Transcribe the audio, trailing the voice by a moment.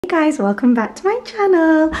Hey guys, welcome back to my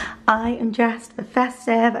channel. I am dressed for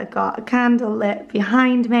festive. I've got a candle lit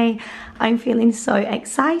behind me. I'm feeling so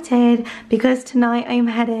excited because tonight I'm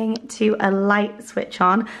heading to a light switch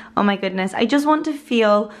on. Oh my goodness, I just want to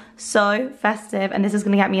feel so festive and this is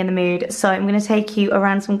going to get me in the mood. So I'm going to take you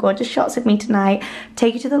around some gorgeous shots with me tonight,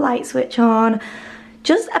 take you to the light switch on.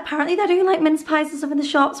 Just apparently they're doing like mince pies and stuff in the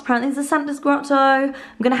shops. Apparently there's a Santa's grotto. I'm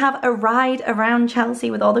gonna have a ride around Chelsea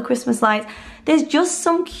with all the Christmas lights. There's just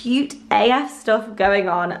some cute AF stuff going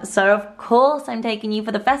on. So of course I'm taking you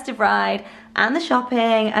for the festive ride and the shopping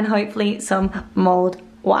and hopefully some mulled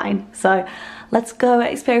wine. So let's go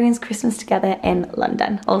experience Christmas together in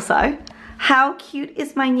London. Also, how cute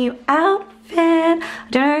is my new outfit? I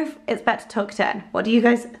don't know if it's better tucked in. What do you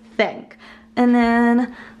guys think? And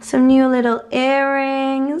then some new little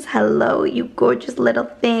earrings. Hello, you gorgeous little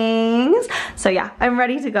things. So yeah, I'm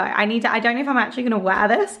ready to go. I don't know if I'm actually gonna wear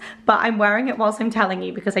this, but I'm wearing it whilst I'm telling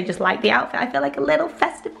you because I just like the outfit. I feel like a little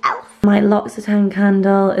festive elf. My L'Occitane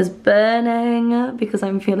candle is burning because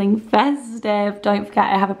I'm feeling festive. Don't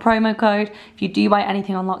forget I have a promo code. If you do buy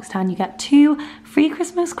anything on L'Occitane, you get 2 free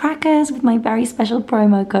Christmas crackers with my very special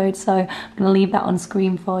promo code. So I'm gonna leave that on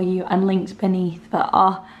screen for you and linked beneath. But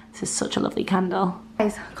this is such a lovely candle.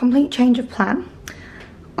 Guys, complete change of plan.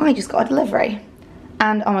 I just got a delivery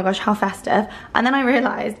and oh my gosh, how festive. And then I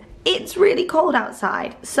realized it's really cold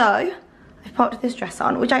outside. So I popped this dress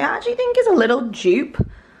on, which I actually think is a little dupe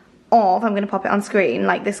of, I'm gonna pop it on screen,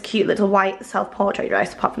 like this cute little white self-portrait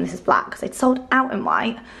dress, apart from this is black because it's sold out in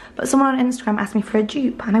white. But someone on Instagram asked me for a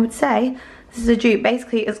dupe and I would say this is a dupe.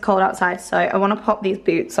 Basically it's cold outside, so I wanna pop these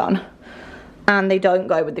boots on. And they don't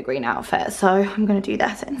go with the green outfit, so I'm gonna do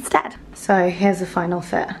that instead. So here's the final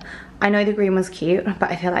fit. I know the green was cute, but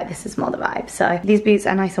I feel like this is more the vibe. So these boots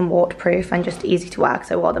are nice and waterproof and just easy to wear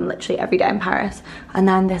because I wore them literally every day in Paris. And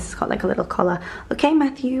then this has got like a little collar. Okay,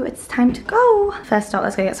 Matthew, it's time to go. First up,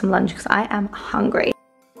 let's go get some lunch because I am hungry.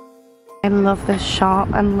 I love this shop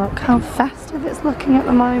and look how festive it's looking at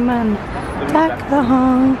the moment. Deck the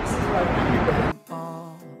halls.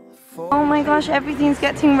 Oh my gosh, everything's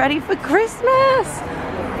getting ready for Christmas.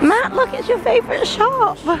 Matt, look, it's your favorite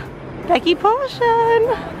shop. Becky Portion.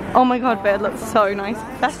 Oh my god, babe, it looks so nice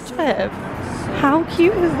and festive. How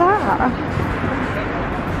cute is that?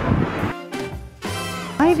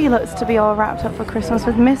 Ivy looks to be all wrapped up for Christmas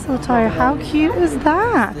with mistletoe. How cute is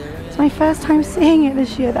that? It's my first time seeing it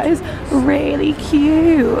this year. That is really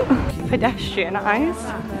cute.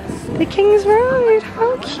 Pedestrianised the King's Road.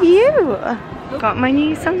 How cute. Got my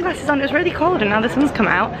new sunglasses on. It was really cold and now the sun's come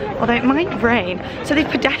out, although it might rain. So they've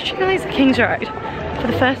pedestrianised the King's Road for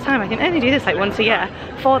the first time. I think they only do this like once a year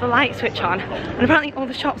for the light switch on. And apparently all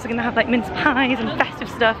the shops are gonna have like mince pies and festive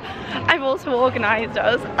stuff. I've also organised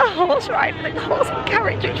us a horse ride, like the horse and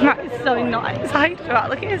carriage, which Matt is so not excited about.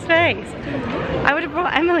 Look at his face. I would have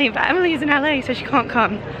brought Emily, but Emily's in LA so she can't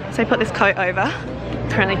come. So I put this coat over.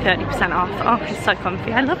 Currently 30% off. Oh, it's so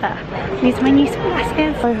comfy. I love it. These are my new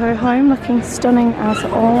sunglasses. Soho Home looking stunning as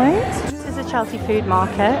always. This is a Chelsea food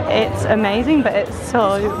market. It's amazing, but it's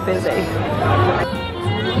so busy.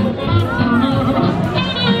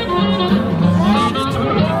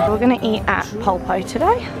 We're gonna eat at Polpo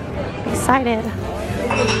today. Excited.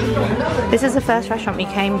 This is the first restaurant we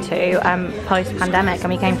came to post-pandemic,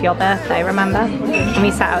 and we came for your birthday, remember? And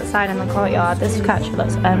we sat outside in the courtyard. This focaccia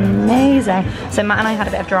looks amazing. So Matt and I had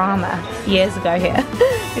a bit of drama years ago here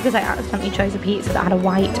because I accidentally chose a pizza that had a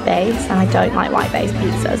white base, and I don't like white base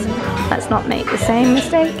pizzas. Let's not make the same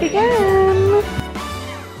mistake again.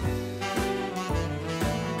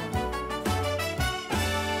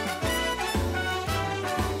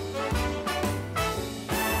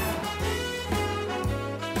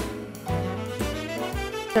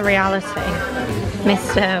 The reality,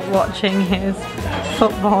 Mr. watching his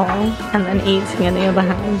football and then eating in the other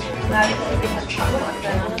hand.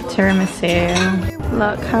 Tiramisu.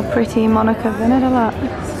 Look how pretty Monica Vinader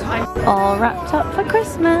looks. All wrapped up for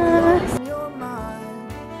Christmas.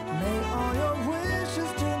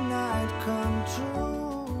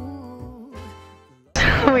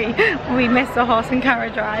 We missed the horse and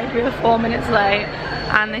carriage ride. We were 4 minutes late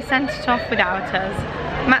and they sent it off without us.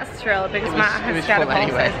 Matt's thrilled because Matt has scared of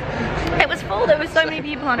horses. Anyway. It was full, there were so many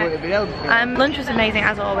people on it. Lunch was amazing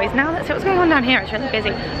as always. Now let's see what's going on down here, it's really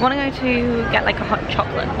busy. I want to go to get like a hot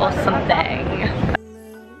chocolate or something.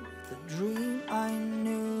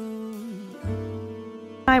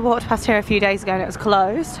 I walked past here a few days ago and it was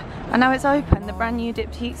closed, and now it's open, the brand new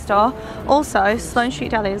Diptyque store. Also, Sloane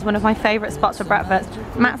Street Deli is one of my favourite spots for breakfast.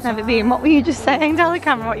 Matt's never been. What were you just saying? Tell the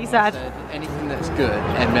camera what you said. Anything that's good,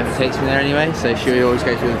 Em never takes me there anyway, so she always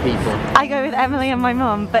goes with the people. I go with Emily and my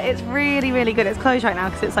mum, but it's really, really good. It's closed right now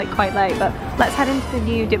because it's like quite late, but let's head into the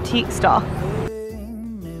new Diptyque store.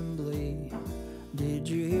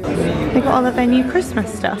 They got all of their new Christmas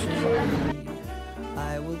stuff.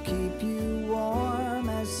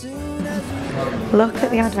 Look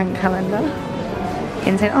at the advent calendar.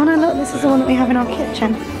 Insane. Oh no, look, this is the one that we have in our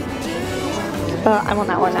kitchen. But I want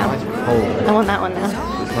that one now. I want that one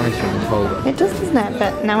now. It's nice when it's cold. It does, doesn't it?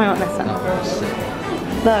 But now I want this one.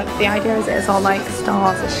 Look, the idea is it's all like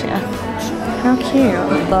stars this year. How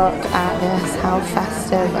cute. Look at this, how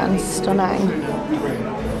festive and stunning.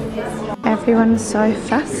 Everyone's so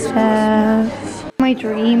festive. My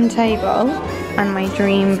dream table and my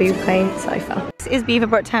dream bouquet sofa. This is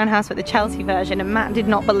Beaverbrook Townhouse with the Chelsea version, and Matt did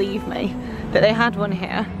not believe me that they had one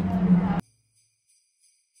here.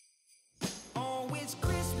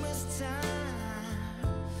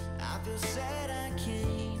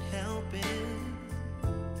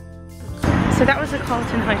 So that was the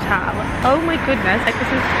Carlton Hotel. Oh my goodness, their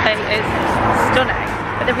Christmas tree is stunning.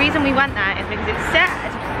 But the reason we went there is because it said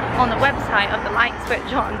on the website of the light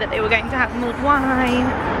switch on that they were going to have mulled wine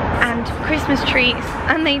and Christmas trees,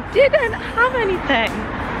 and they didn't have anything.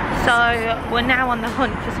 So we're now on the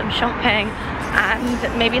hunt for some shopping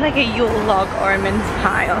and maybe like a Yule log or a mince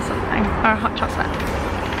pie or something, or a hot chocolate.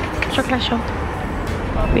 Chocolate shop.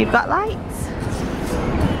 We've got lights.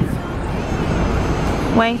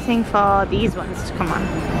 Waiting for these ones to come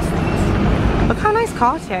on. Look how nice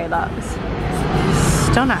Cartier looks.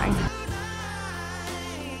 Stunning.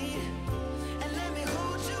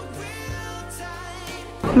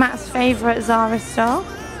 Matt's favourite Zara store.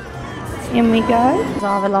 In we go.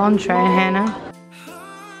 Zara lingerie here now.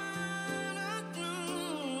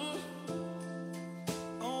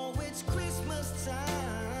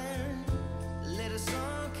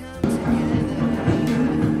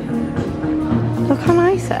 Look how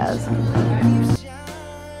nice it is.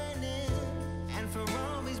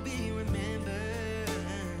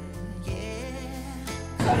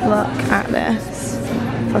 Look at this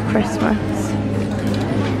for Christmas.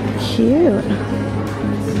 Cute.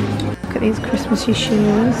 Look at these Christmassy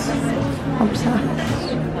shoes. Obsessed.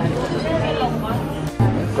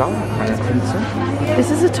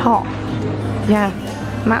 This is a top. Yeah.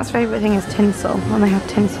 Matt's favourite thing is tinsel, and they have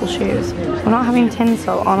tinsel shoes. We're not having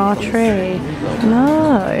tinsel on our tree.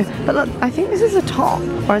 No. But look, I think this is a top,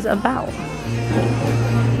 or is it a belt?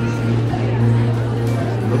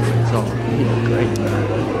 Looks like it's all great.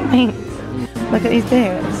 Thanks. Look at these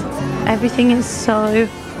boots. Everything is so...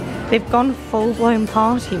 They've gone full-blown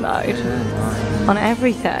party mode on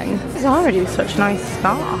everything. Zara do such nice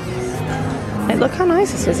scarves. Like, look how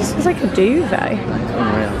nice this is. This is like a duvet.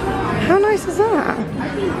 How nice is that?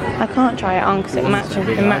 I can't try it on because it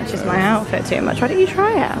matches my outfit too much. Why don't you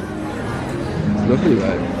try it? It's lovely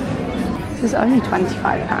though. This is only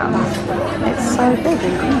 £25. It's so big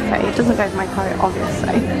and comfy. It doesn't go with my coat,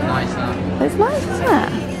 obviously. But it's nice, isn't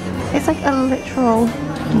it? It's like a literal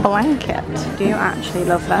blanket. Do you actually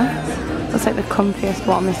love this? It's like the comfiest,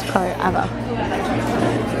 warmest coat ever.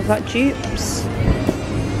 We've got dupes.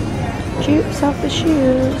 Dupes of the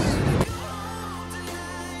shoes.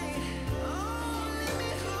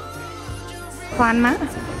 Plan, Matt?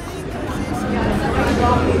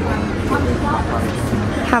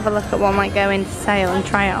 Have a look at what might go into sale and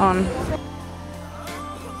try it on.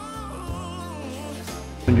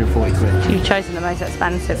 140 quid. You've chosen the most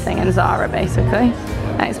expensive thing in Zara, basically.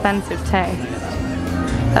 Expensive too.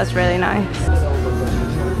 That's really nice.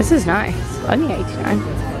 This is nice. Only 89.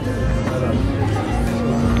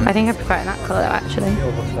 I think I prefer it in that colour though, actually.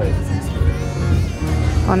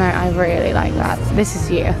 Oh no, I really like that. This is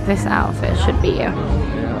you. This outfit should be you.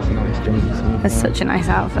 Yeah, that's a nice jeans. It's such a nice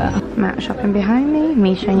outfit. Matt shopping behind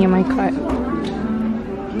me showing you my coat.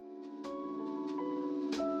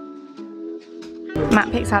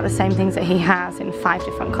 Matt picks out the same things that he has in 5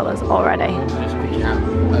 different colours already. Just pick out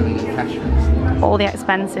fashion. All the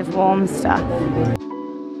expensive warm stuff.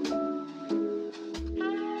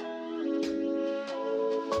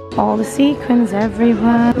 All the sequins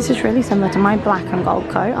everywhere. This is really similar to my black and gold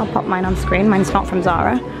coat. I'll pop mine on screen. Mine's not from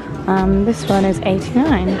Zara. This one is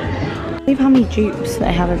 89. I believe how many dupes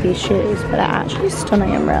they have of these shoes, but they're actually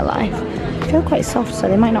stunning in real life. They feel quite soft, so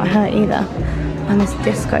they might not hurt either. And this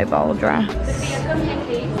disco ball dress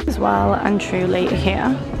as well, and truly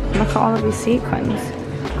here. Look at all of these sequins.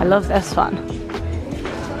 I love this one.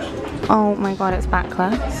 Oh my god, it's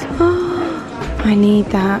backless. I need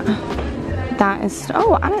that. That is,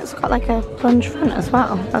 oh, and it's got like a plunge front as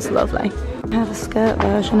well. That's lovely. I have a skirt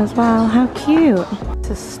version as well. How cute.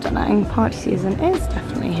 This is stunning. Party season is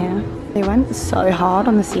definitely here. They went so hard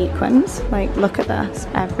on the sequins. Like, look at this.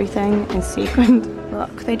 Everything is sequined.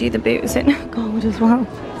 Look, they do the boots in gold as well.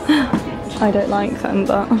 I don't like them,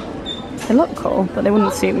 but they look cool, but they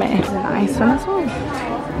wouldn't suit me. It's a nice one as well.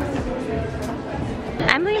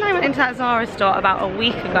 Emily and I went into that Zara store about a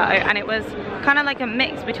week ago, and it was kind of like a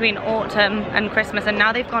mix between autumn and Christmas, and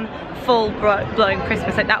now they've gone full blown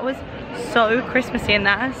Christmas. Like, that was so Christmassy in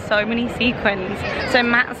there, so many sequins. So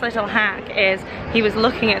Matt's little hack is he was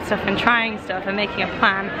looking at stuff and trying stuff and making a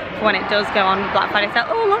plan for when it does go on Black Friday. So,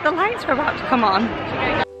 oh look, the lights are about to come on.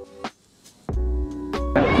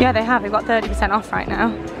 Yeah, they have. They've got 30% off right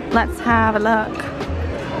now. Let's have a look.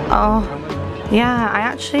 Oh, yeah, I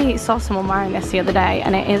actually saw someone wearing this the other day,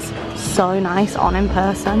 and it is so nice on in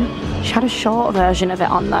person. She had a short version of it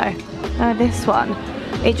on though. This one.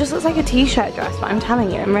 It just looks like a t-shirt dress, but I'm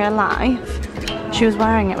telling you, in real life, she was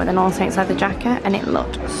wearing it with an All Saints leather jacket, and it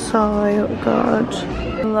looked so good.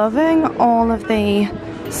 Loving all of the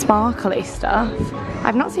sparkly stuff.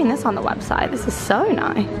 I've not seen this on the website. This is so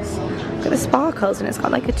nice. Look at the sparkles, and it's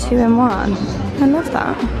got like a 2-in-1. I love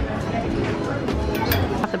that.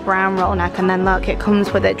 The brown roll neck, and then look, it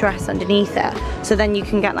comes with a dress underneath it, so then you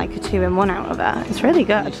can get like a 2-in-1 out of it. It's really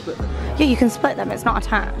good. Yeah, you can split them, it's not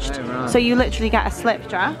attached. Oh, right. So you literally get a slip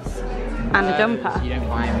dress and a jumper. You don't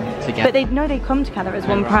buy them together? But they come together as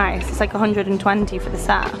one price. It's like 120 for the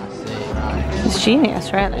set. It's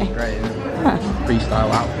genius, really. Great, isn't it? Yeah.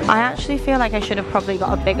 Freestyle outfit. I actually feel like I should have probably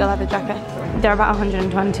got a bigger leather jacket. They're about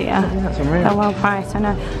 120, yeah. That's unreal. They're well priced, I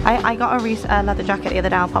know. I got a leather jacket the other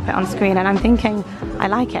day. I'll pop it on screen, and I'm thinking I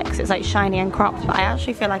like it because it's like shiny and cropped, but I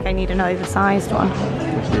actually feel like I need an oversized one.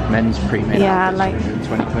 Which the men's pre-made. Yeah, like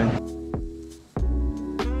 120 quid.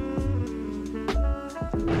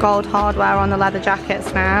 Gold hardware on the leather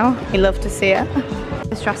jackets now. You love to see it.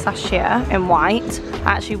 This dress last year in white.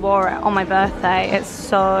 I actually wore it on my birthday. It's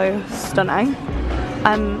so stunning.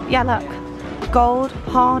 Yeah, look. Gold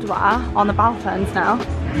hardware on the balcons now.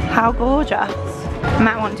 How gorgeous.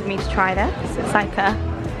 Matt wanted me to try this. It's like a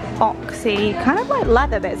boxy, kind of like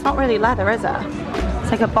leather, but it's not really leather, is it? It's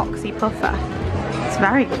like a boxy puffer. It's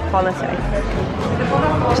very good quality.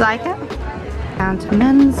 Do you like it? Down to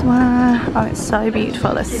menswear. Oh, it's so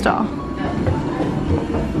beautiful, this store.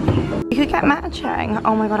 You could get matching.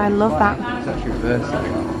 Oh my god, I love that. It's actually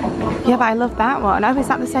reversible. Yeah, but I love that one. Oh, is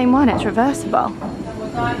that the same one? It's reversible.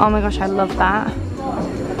 Oh my gosh, I love that.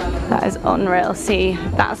 That is unreal. See,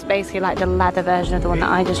 that's basically like the leather version of the one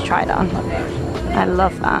that I just tried on. I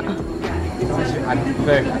love that.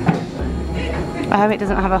 I hope it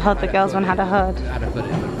doesn't have a hood. The girls' one had a hood. Had a hood,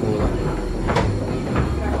 it looked cooler.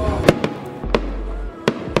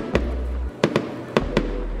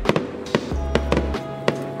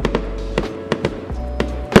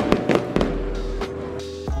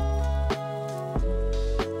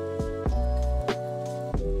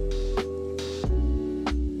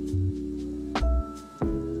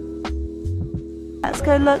 Let's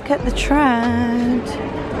go look at the trend.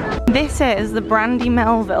 This is the Brandy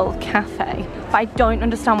Melville Cafe, but I don't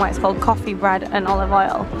understand why it's called coffee, bread and olive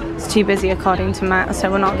oil. It's too busy according to Matt, so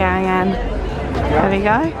we're not going in. There we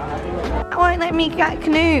go. That won't let me get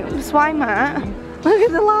Knoops. Why, Matt? Look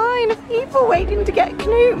at the line of people waiting to get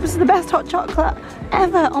Knoops, the best hot chocolate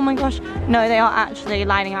ever. Oh my gosh. No, they are actually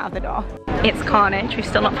lining out of the door. It's carnage. We've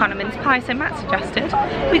still not found a mince pie, so Matt suggested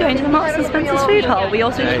we go into the Marks and Spencer's food hall. We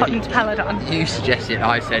also just popped into Peloton. You suggested,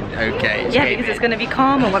 I said okay. Yeah, because it's going to be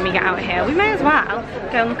calmer when we get out here. We may as well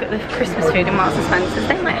go and look at the Christmas food in Marks and Spencer's.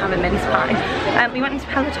 They might have a mince pie. We went into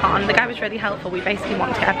Peloton. The guy was really helpful. We basically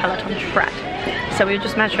wanted to get a Peloton tread, so we were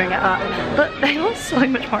just measuring it up. But they were so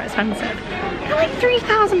much more expensive. They're like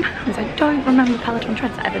 £3,000. I don't remember Peloton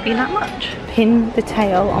treads ever being that much. Pin the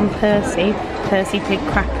tail on Percy Pig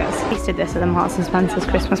crackers. Tasted this at the Marks and Spencer's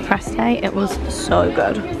Christmas press day. It was so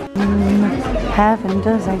good. Heaven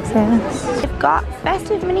does exist. They've got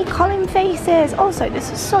festive mini Colin faces. Also, this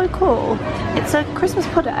is so cool. It's a Christmas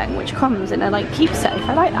pudding which comes in a like keepsake.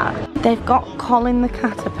 I like that. They've got Colin the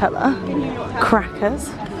Caterpillar crackers.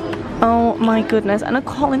 Oh my goodness, and a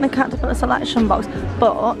Colin the Caterpillar selection box.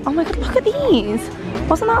 But, oh my god, look at these.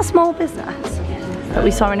 Wasn't that a small business that we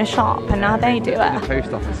saw in a shop, and now they do it?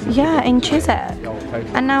 Post office. Yeah, in Chiswick.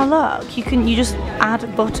 And now look, you just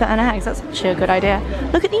add butter and eggs. That's actually a good idea.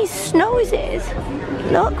 Look at these snozes.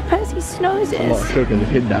 Look, Percy's snozes. A lot of sugar. The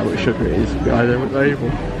hint out what sugar it is behind the label.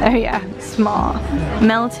 Oh yeah, smart.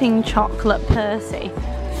 Melting chocolate Percy,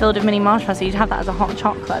 filled with mini marshmallows. So you'd have that as a hot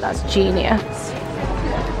chocolate. That's genius.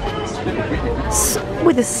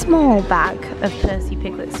 with a small bag of Percy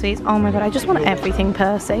Piglet sweets. Oh my god, I just want everything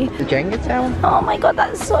Percy. The Jenga tower? Oh my god,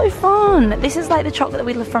 that's so fun. This is like the chocolate that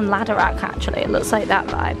we love from Laderack actually. It looks like that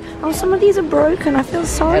vibe. Oh, some of these are broken. I feel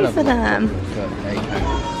sorry for them.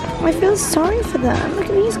 I feel sorry for them. Look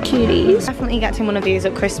at these cuties. Definitely getting one of these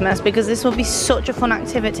at Christmas because this will be such a fun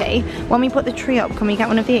activity. When we put the tree up, can we get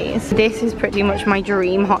one of these? This is pretty much my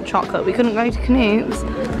dream hot chocolate. We couldn't go to Canoe's.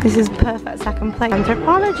 This is perfect second place.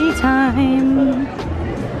 Anthropology time.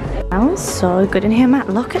 Smells so good in here, Matt.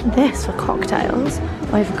 Look at this for cocktails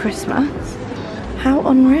over Christmas. How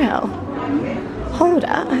unreal. Hold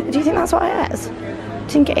it. Do you think that's what it is?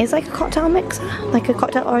 Do you think it is like a cocktail mixer? Like a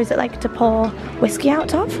cocktail, or is it like to pour whiskey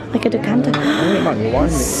out of? Like a decanter? I think it might be wine.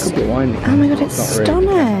 It could be wine. Oh my god, it's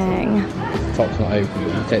stunning. The top's not open,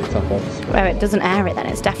 you take the top off. Oh, it doesn't air it then.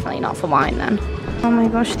 It's definitely not for wine then. Oh my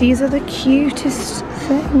gosh, these are the cutest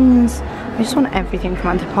things. I just want everything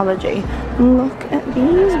from Anthropologie. Look at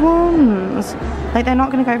these ones. Like, they're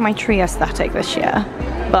not going to go with my tree aesthetic this year,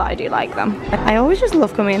 but I do like them. I always just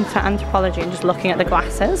love coming into Anthropologie and just looking at the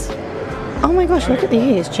glasses. Oh my gosh, look at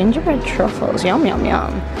these gingerbread truffles. Yum, yum,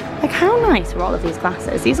 yum. Like, how nice are all of these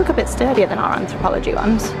glasses? These look a bit sturdier than our Anthropologie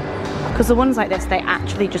ones. Because the ones like this, they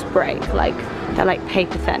actually just break. Like, they're like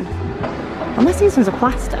paper thin. Unless these ones are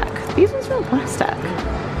plastic. These ones are plastic.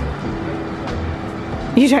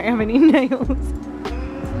 You don't have any nails.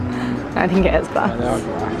 I think it is glass.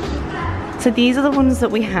 So these are the ones that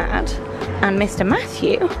we had, and Mr.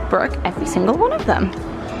 Matthew broke every single one of them.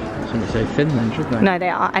 Shouldn't be so thin then, should they? No, they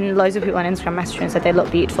are, and loads of people on Instagram messaged me and said they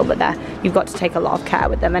look beautiful, but you've got to take a lot of care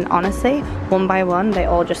with them, and honestly, one by one, they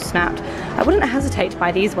all just snapped. I wouldn't hesitate to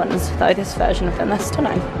buy these ones, though, this version of them, they're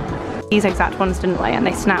stunning. These exact ones didn't weigh, and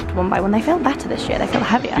they snapped one by one. They feel better this year, they feel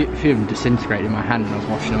heavier. A few of them disintegrated in my hand when I was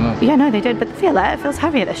washing them up. Yeah, no, they did, but feel it feels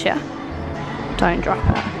heavier this year. Don't drop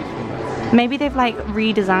it. Maybe they've like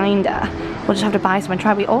redesigned it. We'll just have to buy some and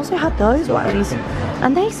try. We also had those ones,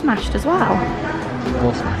 and they smashed as well.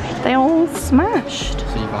 All smashed. They all smashed.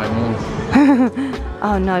 So you buy more.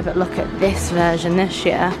 Oh no, but look at this version this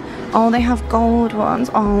year. Oh, they have gold ones.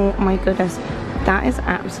 Oh my goodness. That is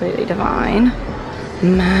absolutely divine.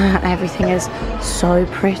 Man, everything is so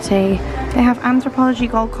pretty. They have Anthropologie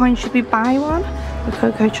gold coins. Should we buy one? The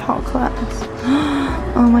cocoa chocolates.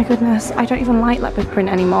 Oh my goodness. I don't even like leopard print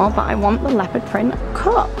anymore, but I want the leopard print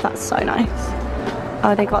cup. That's so nice.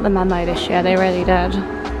 Oh, they got the memo this year. They really did.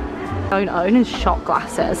 Own is shot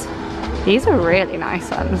glasses. These are really nice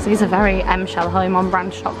ones. These are very Shell Home on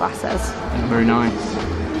brand shot glasses. Very nice.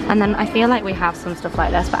 And then I feel like we have some stuff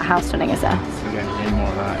like this, but how stunning is this? We're going to get more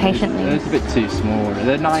of that. Patiently. It's a bit too small.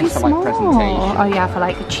 They're nice for like presentation. Oh yeah, for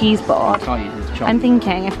like a cheese board. You can't use it as chocolate. I'm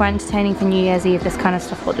thinking if we're entertaining for New Year's Eve, this kind of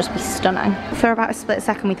stuff will just be stunning. For about a split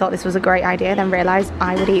second we thought this was a great idea, then realised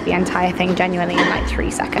I would eat the entire thing genuinely in like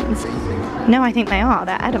 3 seconds. No, I think they are.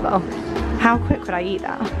 They're edible. How quick could I eat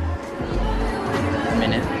that? A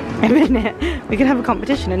minute. A minute. We could have a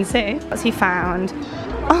competition and see. What's he found?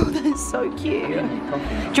 Oh, they're so cute. Do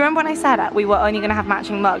you remember when I said we were only going to have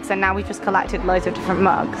matching mugs, and now we've just collected loads of different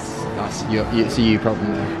mugs? That's it's a you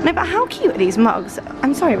problem though. No, but how cute are these mugs?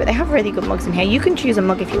 I'm sorry, but they have really good mugs in here. You can choose a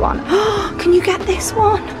mug if you want. Can you get this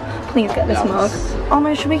one? Please get this mug. Oh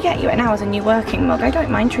my, should we get you it now as a new working mug? I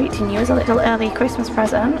don't mind treating you as a little early Christmas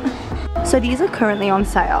present. So these are currently on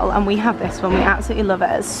sale, and we have this one. We absolutely love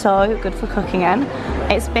it. It's so good for cooking in.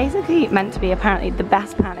 It's basically meant to be apparently the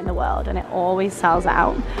best pan in the world, and it always sells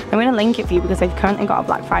out. I'm going to link it for you because they've currently got a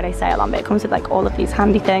Black Friday sale on, but it comes with like all of these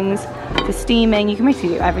handy things for steaming. You can basically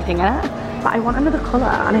do everything in it. But I want another colour,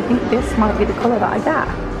 and I think this might be the colour that I get.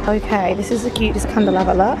 Okay, this is the cutest candle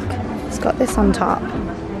ever. Look, it's got this on top,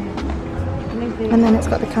 and then it's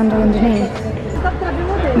got the candle underneath.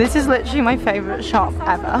 This is literally my favourite shop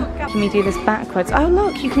ever. Can we do this backwards? Oh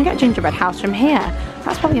look, you can get gingerbread house from here.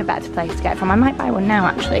 That's probably a better place to get it from. I might buy one now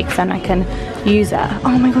actually, because then I can use it.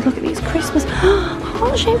 Oh my god, look at these Christmas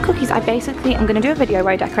heart-shaped cookies. I basically am going to do a video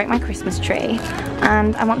where I decorate my Christmas tree,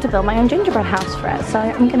 and I want to build my own gingerbread house for it, so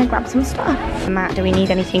I'm going to grab some stuff. Matt, do we need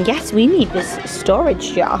anything? Yes, we need this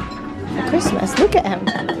storage jar for Christmas. Look at him.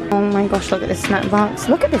 Oh my gosh, look at this snack box.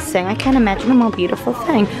 Look at this thing. I can't imagine a more beautiful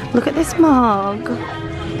thing. Look at this mug.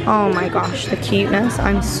 Oh my gosh, the cuteness.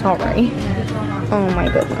 I'm sorry. Oh my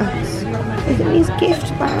goodness. Look at these gift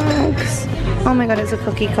bags. Oh my god, it's a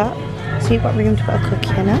cookie cup. So you've got room to put a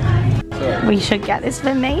cookie in it. We should get this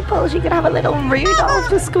for Maple. She could have a little Rudolph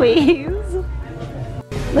to squeeze.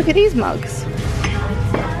 Look at these mugs.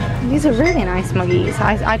 These are really nice muggies.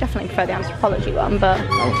 I definitely prefer the Anthropologie one, but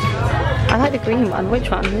I like the green one. Which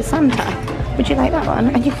one? The Santa. Would you like that one?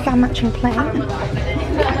 And you could get a matching plate.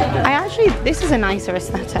 This is a nicer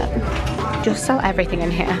aesthetic. Just sell everything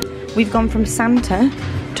in here. We've gone from Santa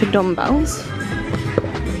to dumbbells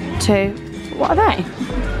to, what are they?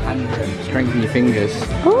 And strengthen your fingers.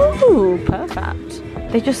 Oh, perfect.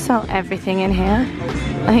 They just sell everything in here.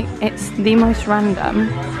 Like, it's the most random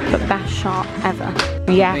but best shop ever.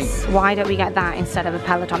 Yes, why don't we get that instead of a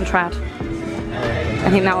Peloton tread? I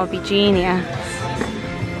think that would be genius.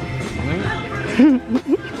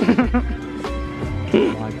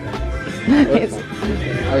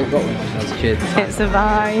 I got one as a kid. It's a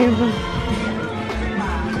vibe.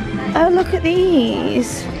 Oh, look at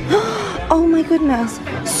these. Oh my goodness.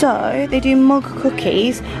 So they do mug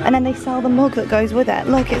cookies and then they sell the mug that goes with it.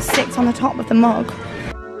 Look, it sits on the top of the mug.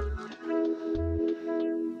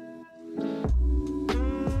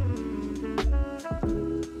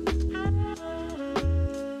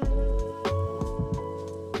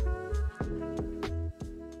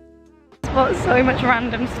 Bought so much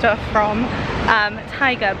random stuff from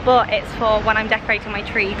Tiger, but it's for when I'm decorating my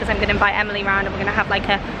tree, because I'm going to invite Emily around and we're going to have like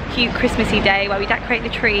a cute Christmassy day where we decorate the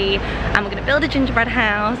tree and we're going to build a gingerbread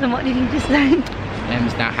house. And what did you just say?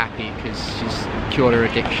 Em's now happy because she's cured her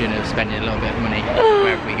addiction of spending a little bit of money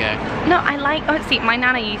wherever we go. No, I like, oh, see, my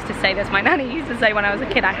nana used to say this. My nana used to say when I was a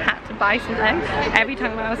kid I had to buy something every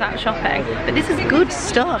time when I was out shopping. But this is good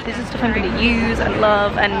stuff. This is stuff I'm going to use and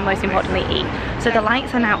love and most importantly eat. So the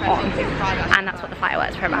lights are now on and that's what the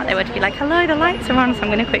fireworks were about. They were to be like, hello, the lights are on, so I'm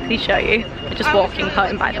going to quickly show you. We're just walking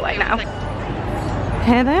home, by the way, now.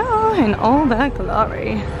 Here they are in all their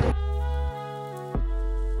glory.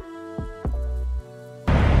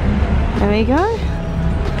 There we go.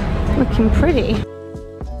 Looking pretty.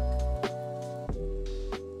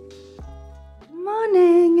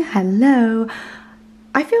 Morning, hello.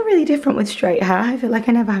 I feel really different with straight hair. I feel like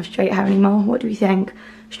I never have straight hair anymore. What do you think?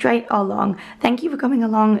 Straight or long? Thank you for coming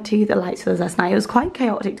along to the lights with us last night. It was quite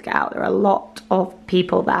chaotic to get out. There were a lot of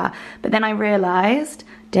people there. But then I realised,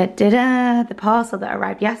 the parcel that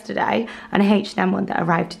arrived yesterday and a H&M one that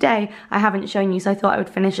arrived today, I haven't shown you, so I thought I would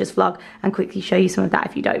finish this vlog and quickly show you some of that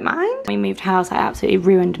if you don't mind. When we moved house, I absolutely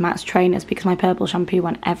ruined Matt's trainers because my purple shampoo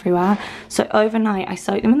went everywhere. So overnight, I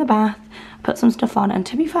soaked them in the bath, put some stuff on, and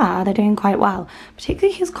to be fair, they're doing quite well.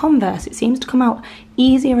 Particularly his Converse, it seems to come out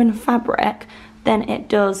easier in fabric than it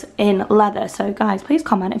does in leather. So guys, please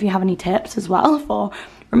comment if you have any tips as well for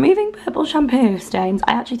removing purple shampoo stains.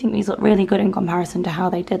 I actually think these look really good in comparison to how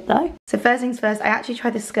they did though. So first things first, I actually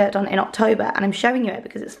tried this skirt on in October and I'm showing you it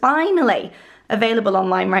because it's finally available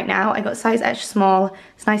online right now. I got size extra small,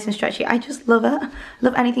 it's nice and stretchy. I just love it.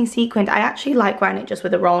 Love anything sequined. I actually like wearing it just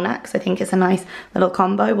with a roll neck because I think it's a nice little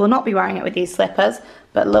combo. We'll not be wearing it with these slippers,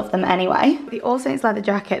 but love them anyway. The All Saints leather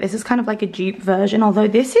jacket, this is kind of like a dupe version, although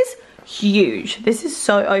this is huge. This is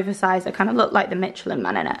so oversized. I kind of look like the Michelin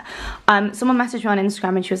Man in it. Someone messaged me on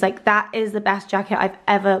Instagram and she was like, that is the best jacket I've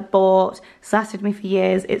ever bought. It's lasted me for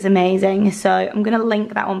years. It's amazing. So I'm going to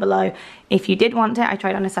link that one below if you did want it. I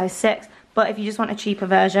tried on a size 6, but if you just want a cheaper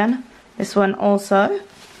version, this one also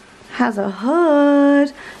has a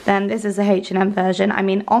hood. Then this is a H&M version. I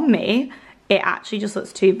mean, on me, it actually just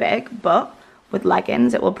looks too big, but with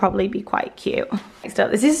leggings it will probably be quite cute. Next up,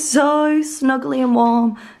 this is so snuggly and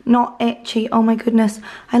warm, not itchy. Oh my goodness,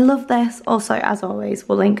 I love this. Also, as always,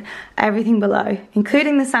 we'll link everything below,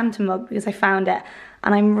 including the Santa mug because I found it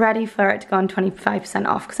and I'm ready for it to go on 25%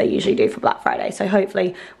 off because I usually do for Black Friday. So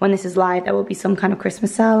hopefully when this is live there will be some kind of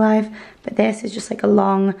Christmas sale live. But this is just like a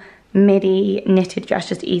long midi knitted dress,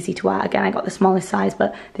 just easy to wear. Again, I got the smallest size,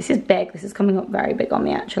 but this is big. This is coming up very big on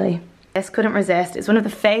me actually. This couldn't resist. It's one of the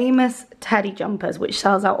famous teddy jumpers which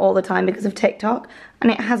sells out all the time because of TikTok,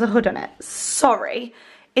 and it has a hood on it. Sorry,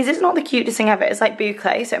 is this not the cutest thing ever? It's like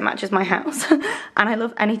boucle, so it matches my house. And I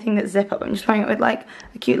love anything that's zip up. I'm just wearing it with like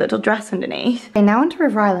a cute little dress underneath. Okay, now onto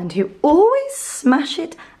River Island, who always smash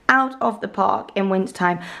it out of the park in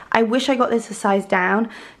wintertime. I wish I got this a size down.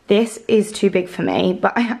 This is too big for me,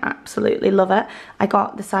 but I absolutely love it. I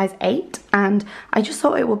got the size 8 and I just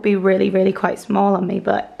thought it would be really, really quite small on me,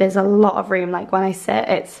 but there's a lot of room. Like when I sit,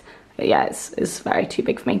 it's very too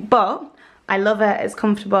big for me, but I love it. It's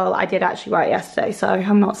comfortable. I did actually wear it yesterday, so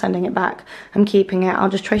I'm not sending it back. I'm keeping it. I'll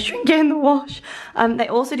just try shrink it in the wash. They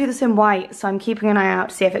also do this in white, so I'm keeping an eye out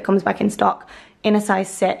to see if it comes back in stock in a size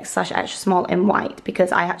 6/ extra small in white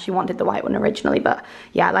because I actually wanted the white one originally. But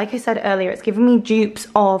yeah, like I said earlier, it's giving me dupes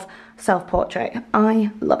of self-portrait. I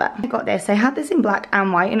love it. I got this. I had this in black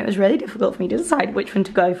and white and it was really difficult for me to decide which one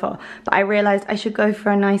to go for, but I realized I should go for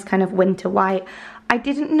a nice kind of winter white. I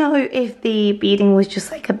didn't know if the beading was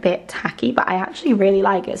just like a bit tacky, but I actually really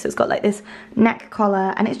like it. So it's got like this neck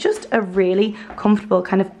collar, and it's just a really comfortable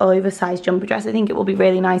kind of oversized jumper dress. I think it will be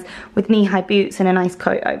really nice with knee-high boots and a nice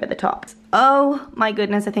coat over the top. Oh my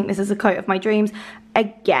goodness, I think this is a coat of my dreams.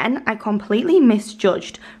 Again, I completely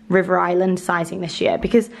misjudged River Island sizing this year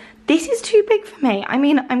because this is too big for me. I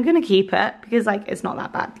mean, I'm gonna keep it because like it's not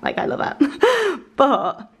that bad. Like I love it.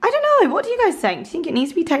 But I don't know, what do you guys think? Do you think it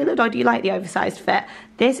needs to be tailored, or do you like the oversized fit?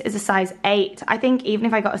 This is a size 8. I think even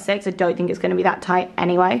if I got a 6, I don't think it's gonna be that tight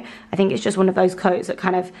anyway. I think it's just one of those coats that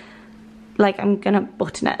kind of, like, I'm gonna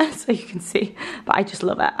button it so you can see, but I just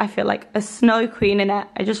love it. I feel like a snow queen in it.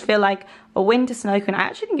 I just feel like a winter snow queen. I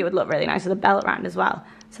actually think it would look really nice with a belt round as well.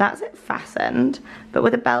 So that's it fastened, but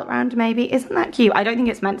with a belt round maybe. Isn't that cute? I don't think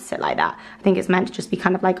it's meant to sit like that. I think it's meant to just be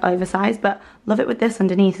kind of like oversized, but love it with this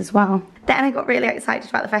underneath as well. Then I got really excited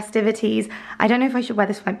about the festivities. I don't know if I should wear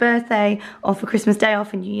this for my birthday or for Christmas Day or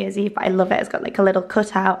for New Year's Eve, but I love it. It's got like a little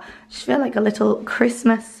cutout. I just feel like a little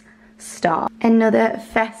Christmas star. Another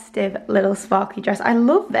festive little sparkly dress. I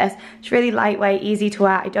love this. It's really lightweight, easy to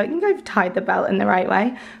wear. I don't think I've tied the belt in the right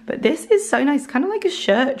way, but this is so nice, kind of like a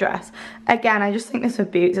shirt dress. Again, I just think this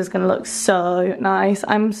with boots is gonna look so nice.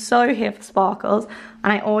 I'm so here for sparkles,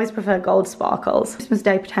 and I always prefer gold sparkles. Christmas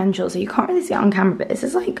Day potential, so you can't really see it on camera, but this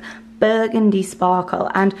is like burgundy sparkle,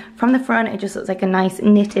 and from the front it just looks like a nice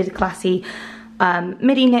knitted, classy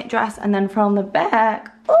midi knit dress, and then from the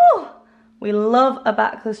back, oh, we love a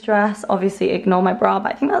backless dress. Obviously ignore my bra,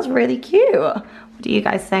 but I think that's really cute. What do you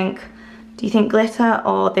guys think? Do you think glitter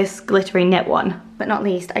or this glittery knit one? But not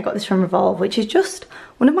least, I got this from Revolve, which is just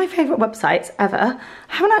one of my favourite websites ever. I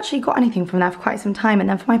haven't actually got anything from there for quite some time, and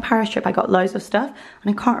then for my Paris trip I got loads of stuff,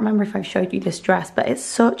 and I can't remember if I've showed you this dress, but it's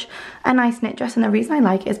such a nice knit dress, and the reason I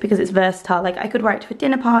like it is because it's versatile. Like I could wear it to a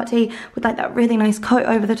dinner party with like that really nice coat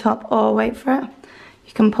over the top. Oh, wait for it.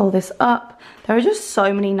 You can pull this up. There are just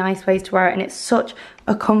so many nice ways to wear it, and it's such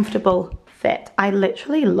a comfortable fit. I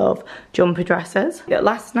literally love jumper dresses.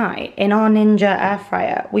 Last night in our Ninja air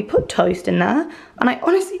fryer, we put toast in there, and I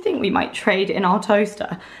honestly think we might trade in our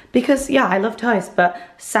toaster because yeah, I love toast, but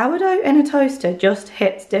sourdough in a toaster just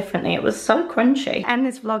hits differently. It was so crunchy. End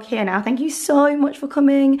this vlog here now. Thank you so much for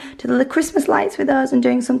coming to the Christmas lights with us and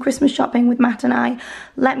doing some Christmas shopping with Matt and I.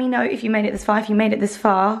 Let me know if you made it this far. If you made it this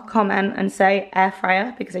far, comment and say air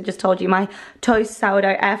fryer, because I just told you my toast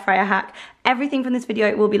sourdough air fryer hack. Everything from this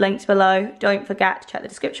video will be linked below. Don't forget to check the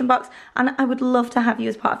description box, and I would love to have you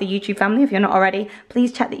as part of the YouTube family if you're not already.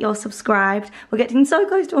 Please check that you're subscribed. We're getting so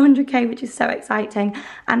close to 100k, which is so exciting.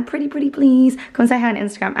 And pretty please come say hi on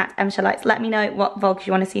Instagram at emtalks. Let me know what vlogs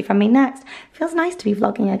you want to see from me next. Feels nice to be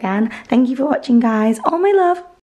vlogging again. Thank you for watching, guys. All my love.